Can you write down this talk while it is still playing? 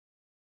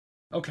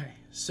Okay,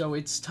 so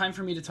it's time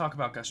for me to talk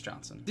about Gus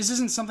Johnson. This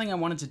isn't something I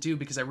wanted to do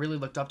because I really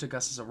looked up to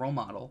Gus as a role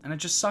model, and it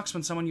just sucks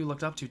when someone you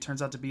looked up to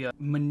turns out to be a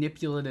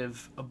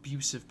manipulative,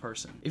 abusive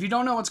person. If you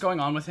don't know what's going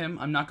on with him,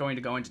 I'm not going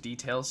to go into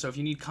details, so if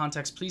you need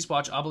context, please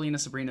watch Abelina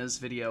Sabrina's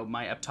video,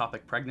 My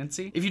Ectopic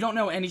Pregnancy. If you don't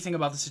know anything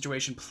about the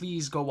situation,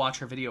 please go watch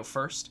her video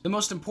first. The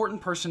most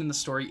important person in the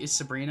story is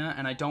Sabrina,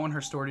 and I don't want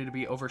her story to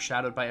be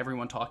overshadowed by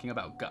everyone talking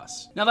about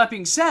Gus. Now that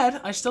being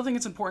said, I still think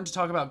it's important to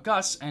talk about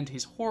Gus and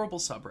his horrible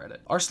subreddit.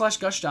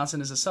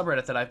 r/GusJohnson is a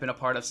subreddit that I've been a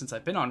part of since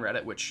I've been on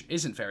Reddit, which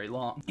isn't very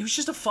long. It was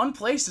just a fun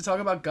place to talk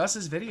about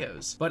Gus's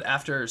videos. But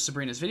after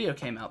Sabrina's video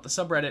came out, the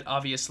subreddit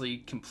obviously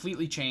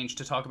completely changed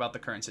to talk about the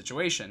current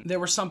situation. There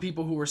were some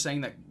people who were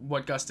saying that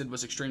what Gus did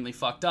was extremely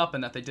fucked up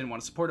and that they didn't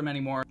want to support him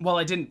anymore. While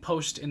I didn't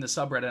post in the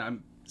subreddit,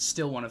 I'm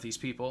still one of these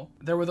people.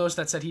 There were those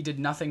that said he did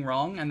nothing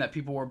wrong and that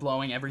people were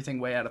blowing everything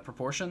way out of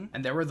proportion.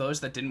 And there were those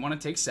that didn't want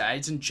to take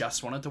sides and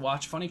just wanted to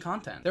watch funny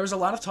content. There was a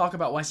lot of talk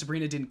about why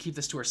Sabrina didn't keep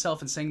this to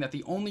herself and saying that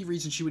the only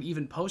reason she would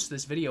even post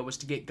this video was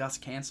to get Gus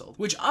canceled,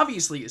 which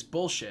obviously is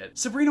bullshit.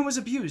 Sabrina was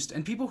abused,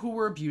 and people who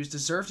were abused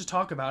deserve to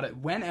talk about it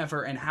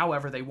whenever and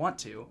however they want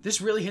to.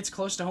 This really hits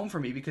close to home for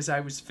me because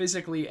I was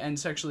physically and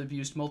sexually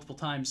abused multiple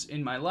times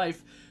in my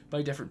life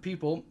by different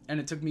people,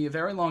 and it took me a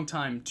very long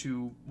time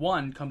to,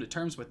 one, come to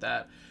terms with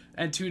that,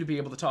 and two, to be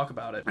able to talk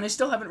about it. And I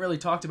still haven't really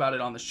talked about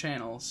it on this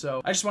channel,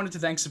 so I just wanted to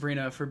thank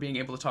Sabrina for being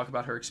able to talk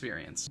about her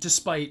experience,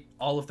 despite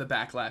all of the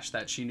backlash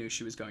that she knew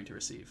she was going to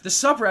receive. The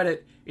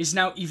subreddit is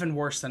now even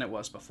worse than it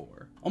was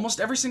before. Almost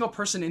every single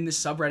person in this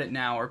subreddit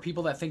now are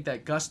people that think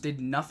that Gus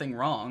did nothing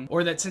wrong,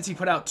 or that since he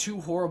put out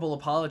 2 horrible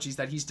apologies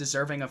that he's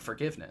deserving of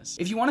forgiveness.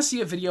 If you want to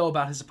see a video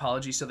about his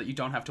apology so that you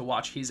don't have to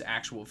watch his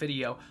actual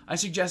video, I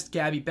suggest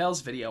Gabi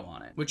Belle's video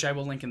on it, which I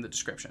will link in the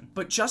description.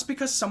 But just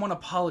because someone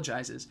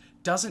apologizes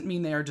doesn't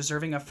mean they are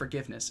deserving of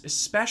forgiveness,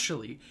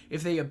 especially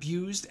if they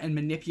abused and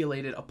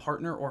manipulated a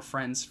partner or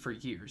friends for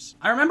years.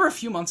 I remember a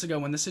few months ago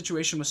when the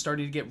situation was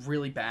starting to get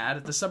really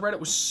bad, the subreddit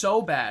was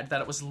so bad that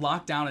it was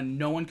locked down and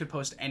no one could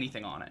post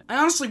anything on it. I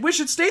honestly wish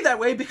it stayed that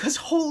way because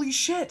holy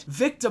shit!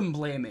 Victim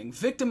blaming,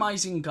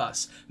 victimizing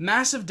Gus,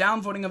 massive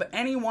downvoting of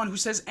anyone who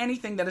says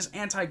anything that is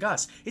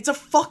anti-Gus. It's a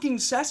fucking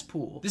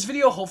cesspool. This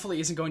video hopefully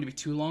isn't going to be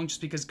too long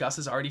just because Gus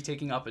is already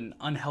taking up an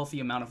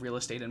unhealthy amount of real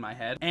estate in my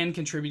head and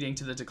contributing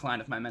to the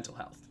decline of my mental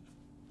health.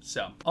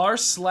 So,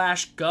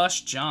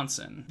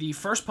 r/GusJohnson. The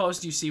first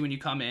post you see when you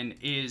come in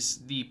is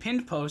the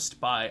pinned post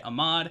by a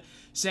mod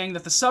saying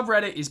that the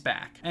subreddit is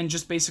back, and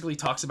just basically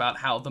talks about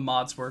how the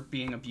mods were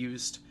being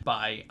abused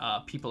by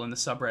people in the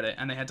subreddit,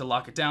 and they had to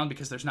lock it down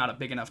because there's not a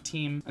big enough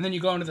team. And then you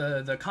go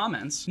into the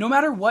comments. No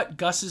matter what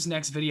Gus's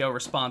next video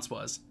response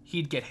was,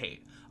 he'd get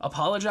hate.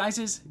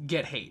 Apologizes,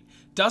 get hate.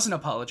 Doesn't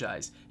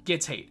apologize,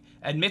 gets hate.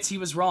 Admits he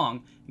was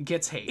wrong,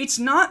 gets hate. It's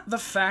not the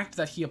fact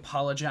that he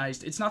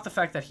apologized, it's not the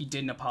fact that he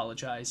didn't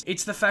apologize,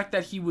 it's the fact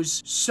that he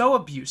was so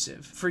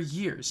abusive for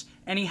years,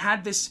 and he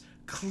had this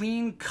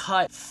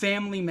clean-cut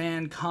family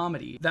man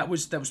comedy that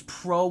was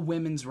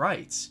pro-women's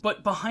rights.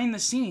 But behind the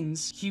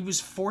scenes, he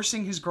was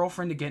forcing his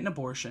girlfriend to get an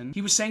abortion.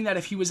 He was saying that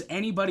if he was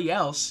anybody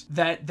else,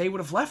 that they would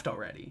have left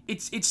already.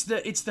 It's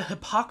the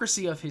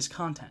hypocrisy of his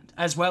content,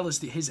 as well as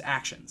his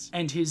actions,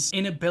 and his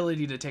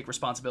inability to take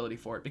responsibility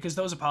for it, because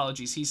those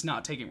apologies, he's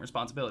not taking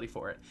responsibility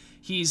for it.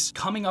 He's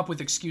coming up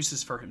with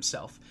excuses for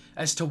himself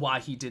as to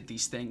why he did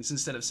these things,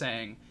 instead of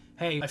saying,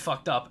 hey, I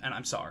fucked up and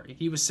I'm sorry.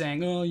 He was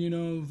saying, oh, you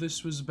know,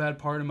 this was a bad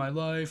part of my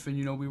life, and,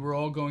 you know, we were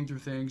all going through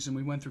things and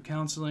we went through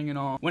counseling and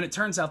all. When it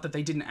turns out that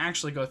they didn't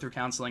actually go through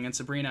counseling, and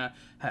Sabrina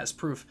has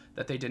proof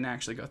that they didn't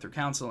actually go through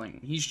counseling.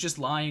 He's just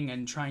lying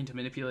and trying to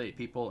manipulate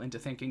people into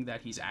thinking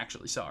that he's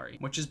actually sorry,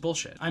 which is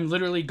bullshit. I'm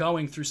literally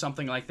going through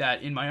something like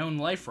that in my own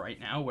life right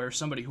now, where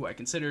somebody who I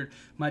considered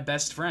my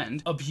best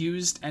friend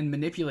abused and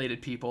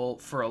manipulated people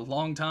for a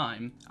long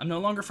time. I'm no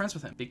longer friends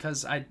with him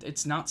because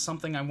it's not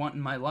something I want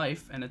in my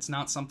life, and it's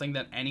not something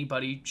that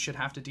anybody should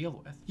have to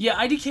deal with. Yeah,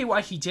 IDK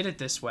why he did it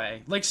this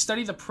way. Like,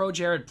 study the Pro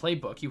Jared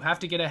playbook. You have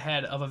to get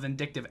ahead of a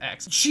vindictive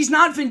ex. She's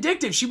not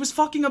vindictive. She was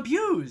fucking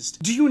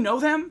abused. Do you know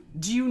them?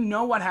 Do you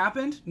know what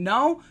happened?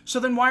 No? So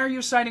then why are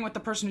you siding with the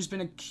person who's been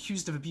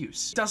accused of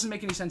abuse? It doesn't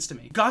make any sense to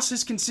me. Gus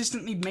has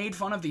consistently made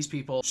fun of these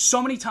people so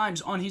many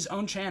times on his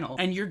own channel,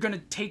 and you're gonna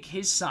take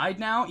his side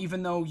now,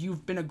 even though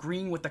you've been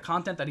agreeing with the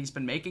content that he's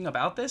been making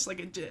about this?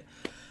 Like,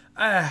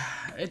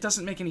 it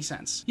doesn't make any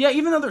sense. Yeah,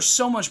 even though there's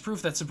so much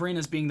proof that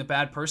Sabrina's being the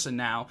bad person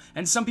now,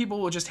 and some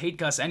people will just hate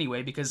Gus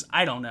anyway because,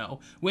 I don't know,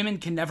 women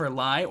can never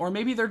lie, or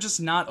maybe they're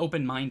just not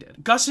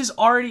open-minded. Gus has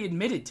already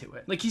admitted to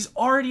it. Like, he's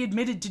already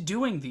admitted to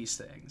doing these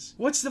things.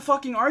 What's the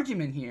fucking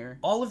argument here?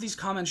 All of these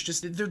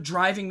comments they're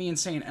driving me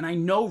insane, and I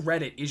know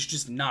Reddit is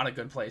just not a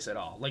good place at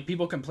all. Like,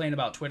 people complain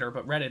about Twitter,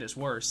 but Reddit is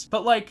worse.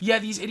 But like, yeah,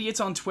 these idiots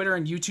on Twitter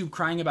and YouTube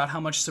crying about how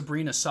much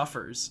Sabrina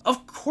suffers.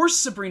 Of course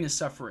Sabrina's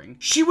suffering.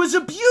 She was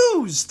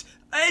abused!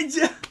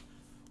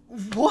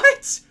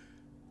 What?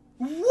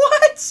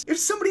 What? If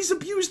somebody's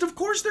abused, of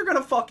course they're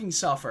gonna fucking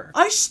suffer.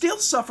 I still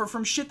suffer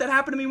from shit that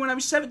happened to me when I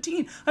was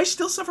 17. I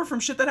still suffer from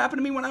shit that happened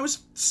to me when I was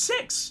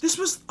 6. This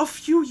was a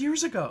few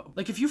years ago.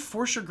 Like, if you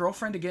force your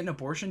girlfriend to get an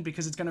abortion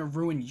because it's gonna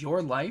ruin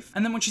your life,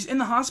 and then when she's in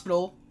the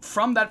hospital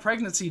from that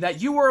pregnancy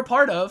that you were a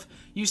part of,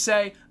 you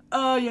say,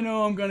 you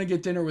know, I'm gonna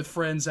get dinner with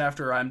friends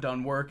after I'm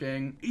done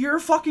working. You're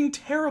a fucking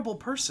terrible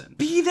person.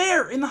 Be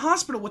there in the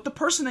hospital with the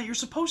person that you're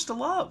supposed to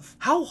love.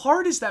 How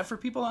hard is that for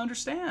people to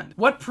understand?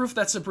 What proof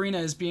that Sabrina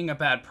is being a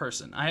bad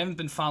person? I haven't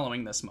been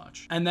following this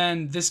much. And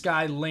then this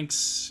guy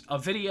links a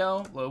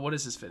video. Well, what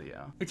is this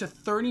video? It's a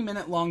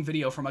 30-minute long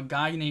video from a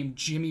guy named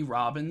Jimmy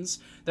Robbins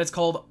that's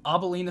called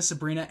Abelina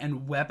Sabrina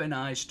and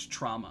Weaponized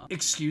Trauma.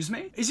 Excuse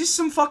me? Is this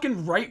some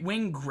fucking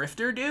right-wing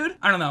grifter, dude?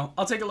 I don't know.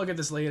 I'll take a look at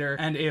this later,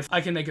 and if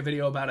I can make a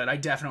video about it, I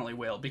definitely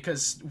will,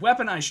 because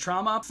weaponized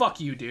trauma,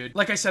 fuck you, dude.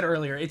 Like I said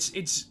earlier,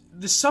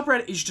 the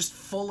subreddit is just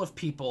full of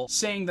people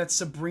saying that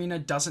Sabrina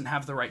doesn't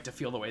have the right to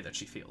feel the way that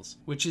she feels,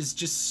 which is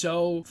just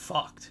so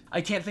fucked.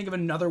 I can't think of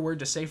another word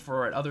to say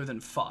for it other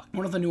than fuck.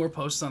 One of the newer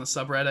posts on the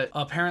subreddit,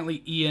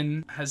 apparently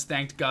Ian has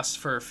thanked Gus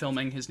for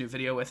filming his new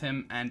video with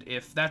him, and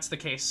if that's the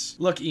case,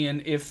 look,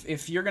 Ian,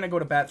 if you're gonna go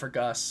to bat for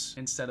Gus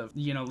instead of,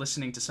 you know,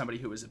 listening to somebody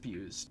who was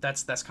abused,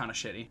 that's kind of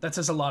shitty. That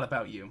says a lot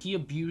about you. He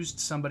abused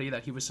somebody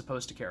that he was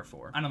supposed to care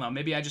for. I don't know,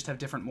 maybe I just have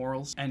different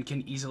morals and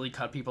can easily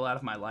cut people out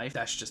of my life.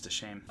 That's just a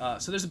shame.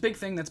 So there's a big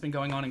thing that's been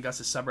going on in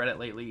Gus's subreddit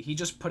lately. He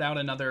just put out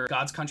another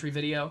God's Country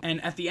video,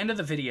 and at the end of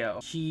the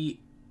video, he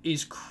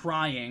is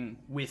crying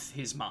with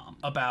his mom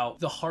about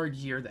the hard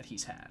year that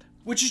he's had.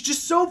 Which is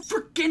just so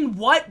freaking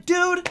what,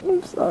 dude?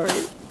 I'm sorry.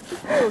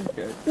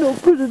 Okay. No,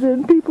 put it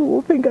in. People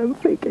will think I'm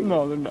faking.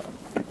 No, they're not.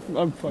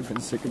 I'm fucking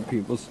sick of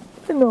people.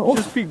 No.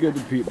 Just be good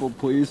to people,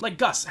 please. Like,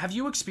 Gus, have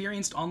you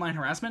experienced online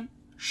harassment?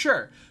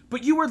 Sure,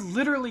 but you were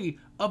literally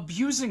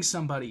abusing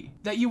somebody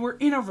that you were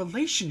in a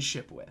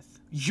relationship with.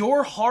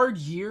 Your hard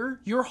year?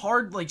 Your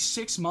hard,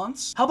 6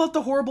 months? How about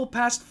the horrible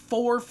past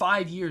 4 or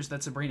 5 years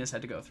that Sabrina's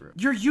had to go through?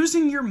 You're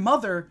using your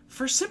mother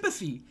for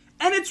sympathy.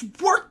 And it's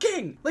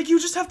working! Like, you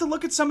just have to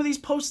look at some of these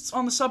posts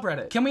on the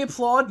subreddit. Can we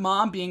applaud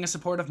Mom being a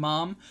supportive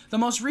mom? The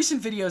most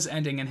recent video's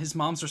ending and his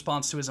mom's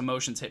response to his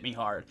emotions hit me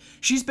hard.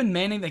 She's been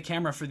manning the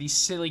camera for these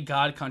silly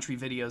God Country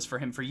videos for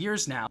him for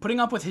years now,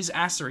 putting up with his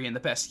assery in the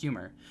best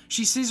humor.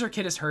 She sees her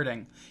kid is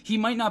hurting. He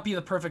might not be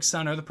the perfect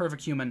son or the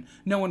perfect human.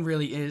 No one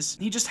really is.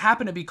 He just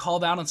happened to be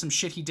called out on some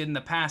shit he did in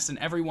the past, and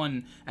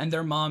everyone and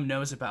their mom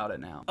knows about it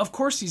now. Of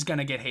course he's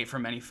gonna get hate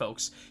from many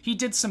folks. He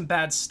did some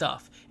bad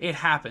stuff. It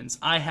happens.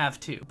 I have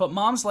too. But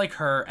moms like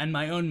her and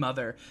my own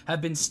mother have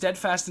been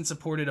steadfast and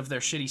supportive of their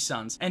shitty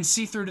sons and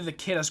see through to the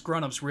kid us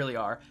grown-ups really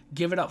are.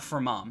 Give it up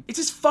for Mom. It's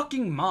his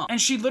fucking mom. And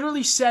she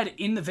literally said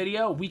in the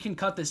video, we can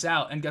cut this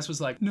out, and Gus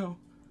was like, no,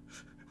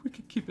 we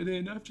can keep it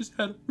in. I've just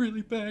had a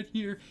really bad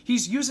year.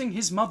 He's using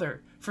his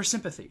mother for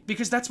sympathy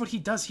because that's what he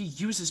does. He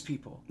uses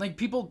people. Like,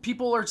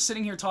 people are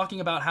sitting here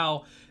talking about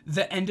how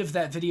the end of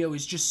that video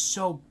is just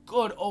so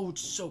good. Oh,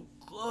 it's so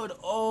good.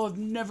 Oh, I've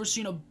never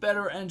seen a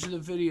better end to the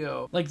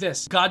video. Like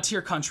this. God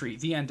tier country,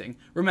 the ending.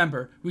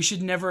 Remember, we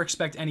should never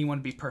expect anyone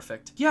to be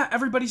perfect. Yeah,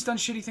 everybody's done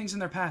shitty things in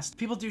their past.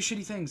 People do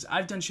shitty things.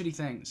 I've done shitty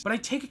things. But I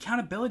take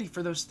accountability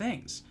for those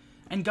things.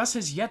 And Gus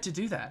has yet to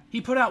do that. He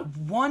put out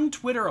one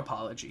Twitter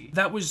apology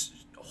that was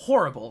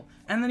horrible,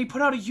 and then he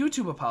put out a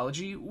YouTube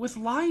apology with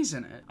lies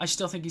in it. I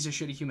still think he's a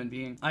shitty human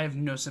being. I have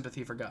no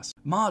sympathy for Gus.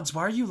 Mods,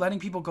 why are you letting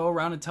people go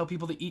around and tell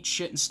people to eat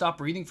shit and stop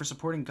breathing for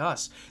supporting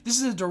Gus?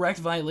 This is a direct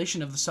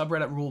violation of the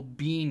subreddit rule,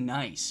 be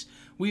nice.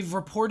 We've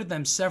reported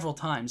them several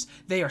times.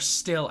 They are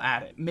still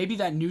at it. Maybe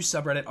that new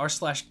subreddit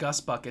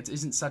r/GusBuckets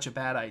isn't such a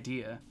bad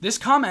idea. This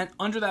comment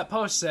under that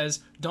post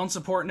says, don't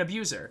support an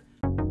abuser.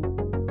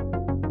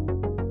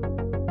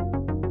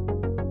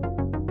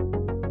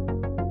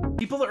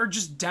 People are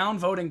just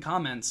downvoting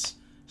comments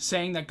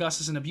saying that Gus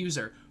is an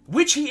abuser,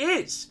 which he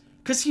is,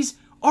 because he's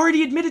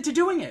already admitted to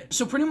doing it.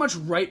 So pretty much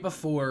right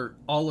before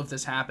all of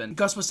this happened,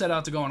 Gus was set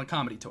out to go on a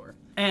comedy tour.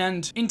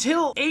 And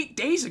until 8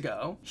 days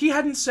ago, he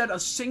hadn't said a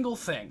single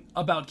thing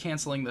about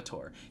canceling the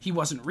tour. He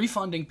wasn't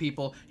refunding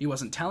people. He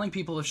wasn't telling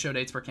people if show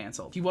dates were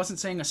canceled. He wasn't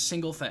saying a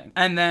single thing.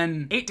 And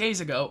then 8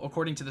 days ago,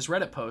 according to this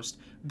Reddit post,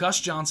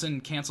 Gus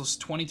Johnson cancels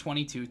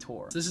 2022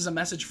 tour. This is a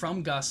message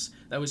from Gus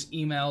that was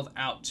emailed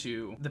out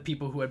to the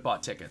people who had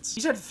bought tickets.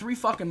 He's had 3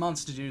 fucking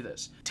months to do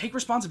this. Take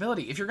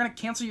responsibility. If you're gonna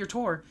cancel your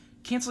tour,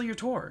 cancel your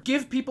tour.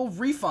 Give people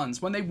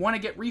refunds when they want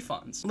to get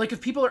refunds. Like,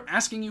 if people are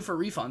asking you for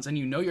refunds and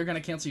you know you're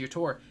gonna cancel your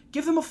tour,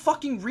 give them a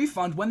fucking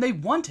refund when they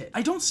want it.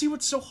 I don't see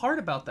what's so hard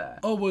about that.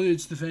 Oh, well,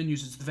 it's the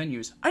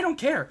venues. I don't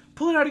care.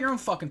 Pull it out of your own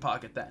fucking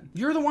pocket then.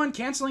 You're the one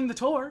canceling the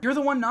tour. You're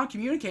the one not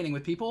communicating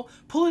with people.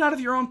 Pull it out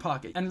of your own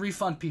pocket and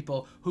refund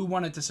people who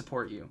wanted to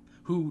support you,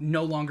 who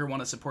no longer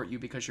want to support you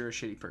because you're a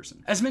shitty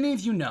person. As many of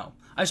you know,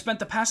 I've spent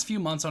the past few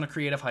months on a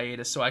creative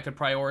hiatus so I could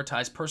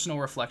prioritize personal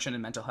reflection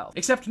and mental health.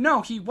 Except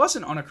no, he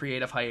wasn't on a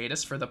creative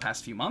hiatus for the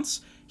past few months.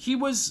 He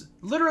was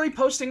literally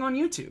posting on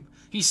YouTube.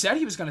 He said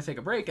he was going to take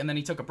a break, and then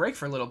he took a break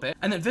for a little bit,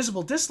 and then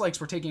visible dislikes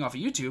were taking off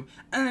of YouTube,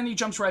 and then he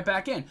jumps right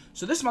back in.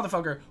 So this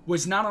motherfucker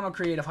was not on a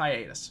creative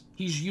hiatus.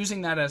 He's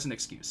using that as an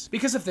excuse.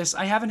 Because of this,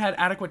 I haven't had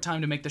adequate time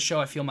to make the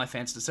show I feel my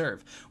fans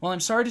deserve. While I'm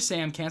sorry to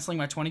say I'm canceling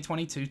my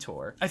 2022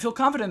 tour, I feel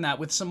confident that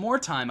with some more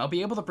time, I'll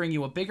be able to bring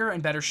you a bigger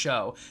and better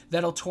show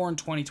that'll tour in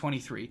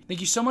 2023. Thank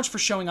you so much for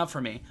showing up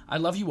for me. I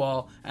love you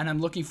all, and I'm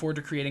looking forward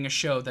to creating a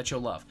show that you'll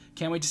love.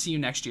 Can't wait to see you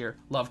next year.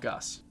 Love,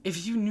 Gus.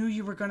 If you knew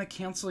you were gonna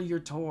cancel your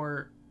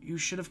tour, you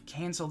should have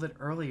canceled it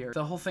earlier.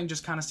 The whole thing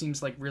just kind of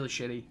seems like really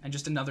shitty, and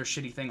just another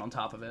shitty thing on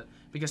top of it.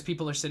 Because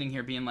people are sitting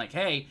here being like,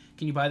 hey,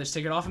 can you buy this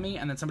ticket off of me?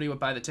 And then somebody would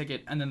buy the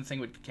ticket, and then the thing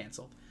would get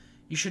canceled.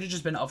 You should have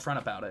just been upfront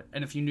about it.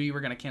 And if you knew you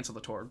were going to cancel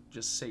the tour,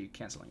 just say you're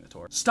canceling the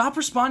tour. Stop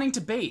responding to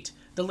bait.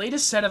 The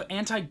latest set of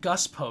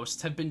anti-Gus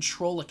posts have been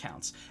troll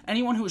accounts.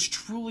 Anyone who is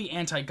truly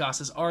anti-Gus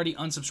has already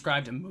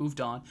unsubscribed and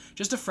moved on.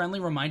 Just a friendly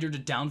reminder to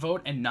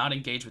downvote and not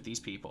engage with these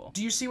people.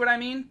 Do you see what I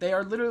mean? They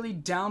are literally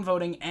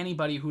downvoting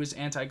anybody who is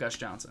anti-Gus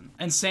Johnson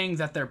and saying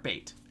that they're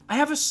bait. I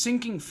have a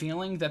sinking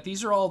feeling that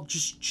these are all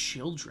just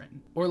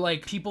children, or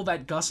like people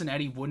that Gus and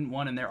Eddie wouldn't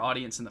want in their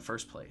audience in the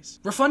first place.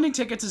 Refunding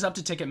tickets is up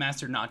to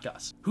Ticketmaster, not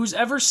Gus. Who's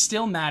ever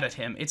still mad at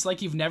him, it's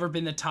like you've never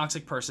been the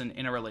toxic person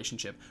in a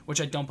relationship,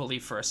 which I don't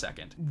believe for a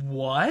second.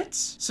 What?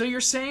 So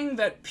you're saying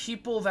that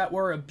people that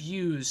were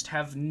abused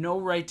have no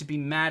right to be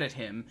mad at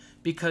him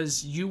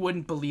because you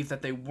wouldn't believe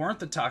that they weren't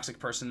the toxic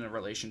person in a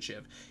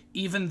relationship,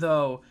 even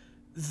though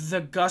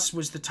the Gus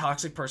was the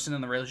toxic person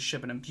in the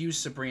relationship and abused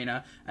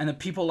Sabrina, and the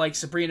people like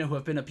Sabrina who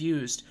have been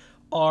abused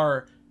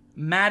are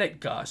mad at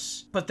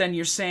Gus, but then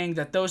you're saying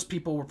that those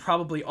people were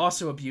probably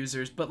also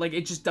abusers, but like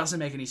it just doesn't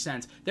make any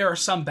sense. There are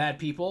some bad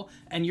people,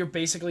 and you're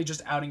basically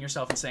just outing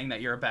yourself and saying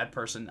that you're a bad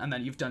person, and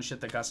then you've done shit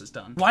that Gus has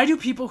done. Why do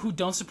people who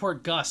don't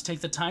support Gus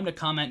take the time to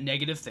comment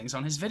negative things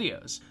on his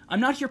videos? I'm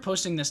not here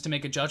posting this to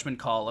make a judgment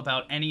call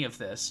about any of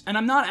this, and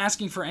I'm not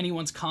asking for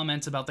anyone's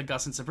comments about the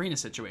Gus and Sabrina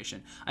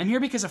situation. I'm here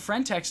because a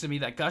friend texted me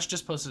that Gus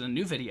just posted a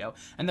new video,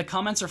 and the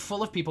comments are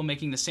full of people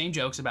making the same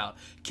jokes about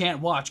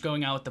can't watch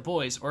going out with the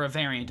boys, or a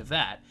variant of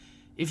that.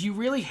 If you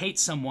really hate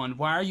someone,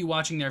 why are you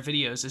watching their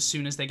videos as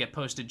soon as they get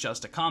posted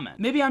just to comment?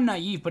 Maybe I'm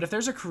naive, but if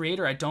there's a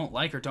creator I don't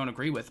like or don't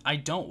agree with, I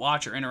don't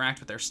watch or interact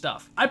with their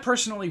stuff. I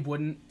personally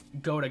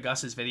wouldn't go to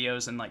Gus's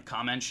videos and like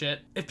comment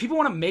shit. If people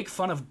want to make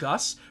fun of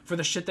Gus for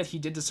the shit that he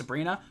did to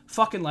Sabrina,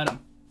 fucking let him.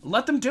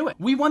 Let them do it.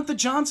 We want the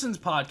Johnsons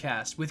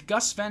podcast with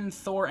Gus, Sven,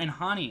 Thor, and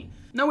Hani.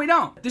 No, we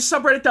don't. This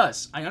subreddit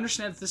does. I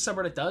understand that this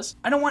subreddit does.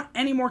 I don't want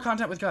any more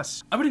content with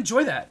Gus. I would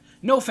enjoy that.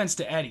 No offense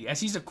to Eddie,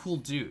 as he's a cool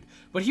dude,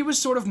 but he was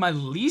sort of my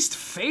least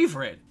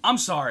favorite. I'm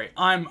sorry.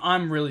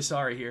 I'm really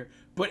sorry here.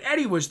 But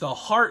Eddie was the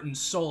heart and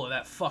soul of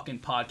that fucking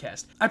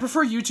podcast. I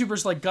prefer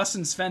YouTubers like Gus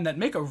and Sven that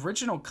make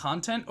original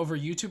content over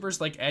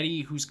YouTubers like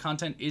Eddie whose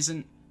content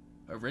isn't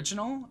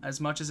original as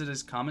much as it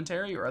is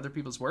commentary or other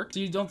people's work. So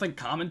you don't think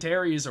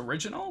commentary is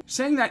original?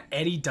 Saying that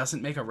Eddie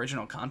doesn't make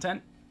original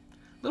content?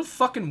 A little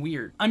fucking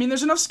weird. I mean,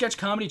 there's enough sketch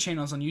comedy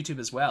channels on YouTube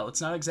as well. It's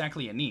not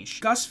exactly a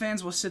niche. Gus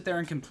fans will sit there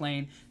and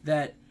complain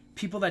that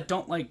people that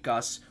don't like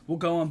Gus will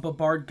go and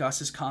bombard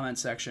Gus's comment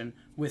section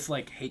with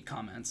like hate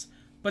comments.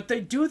 But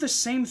they do the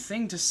same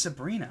thing to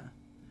Sabrina.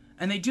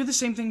 And they do the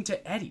same thing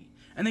to Eddie.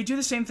 And they do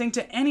the same thing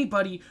to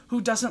anybody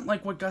who doesn't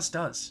like what Gus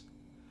does.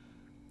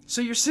 So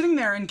you're sitting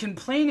there and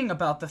complaining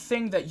about the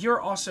thing that you're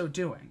also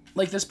doing.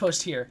 Like this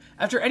post here.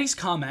 After Eddie's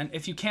comment,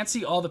 if you can't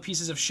see all the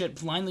pieces of shit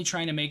blindly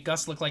trying to make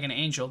Gus look like an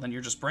angel, then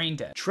you're just brain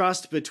dead.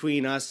 Trust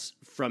between us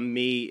from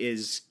me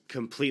is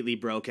completely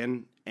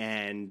broken,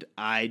 and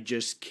I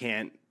just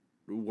can't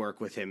work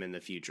with him in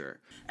the future.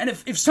 And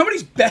if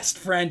somebody's best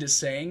friend is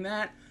saying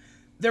that,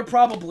 they're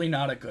probably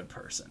not a good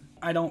person.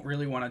 I don't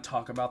really want to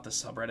talk about the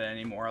subreddit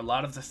anymore. A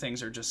lot of the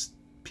things are just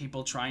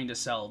people trying to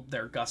sell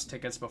their Gus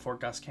tickets before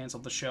Gus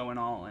canceled the show and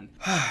all, and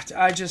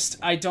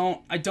I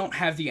don't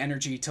have the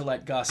energy to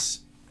let Gus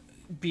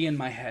be in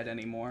my head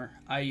anymore.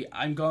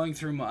 I'm going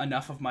through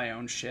enough of my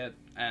own shit,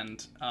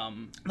 and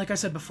like I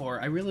said before,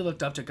 I really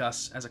looked up to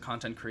Gus as a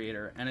content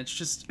creator, and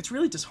it's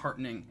really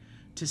disheartening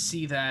to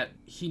see that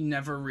he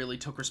never really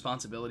took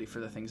responsibility for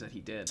the things that he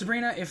did.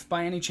 Sabrina, if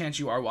by any chance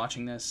you are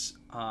watching this,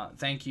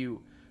 thank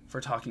you for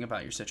talking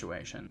about your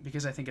situation,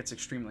 because I think it's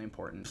extremely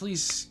important.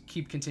 Please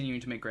keep continuing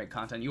to make great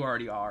content. You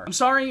already are. I'm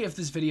sorry if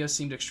this video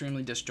seemed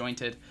extremely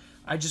disjointed.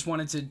 I just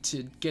wanted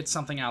to get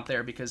something out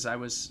there because I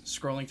was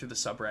scrolling through the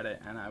subreddit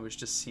and I was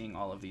just seeing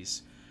all of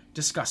these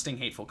disgusting,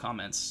 hateful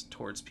comments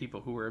towards people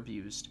who were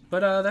abused.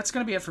 But that's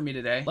gonna be it for me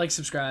today. Like,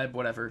 subscribe,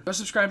 whatever. Go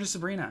subscribe to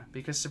Sabrina,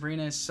 because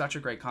Sabrina is such a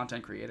great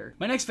content creator.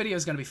 My next video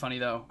is gonna be funny,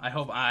 though.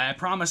 I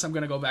promise I'm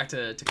gonna go back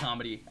to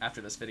comedy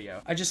after this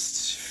video. I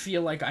just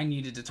feel like I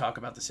needed to talk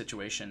about the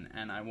situation,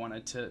 and I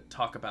wanted to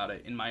talk about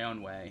it in my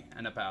own way,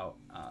 and about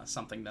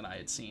something that I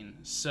had seen.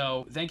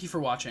 So, thank you for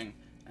watching,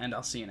 and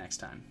I'll see you next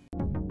time.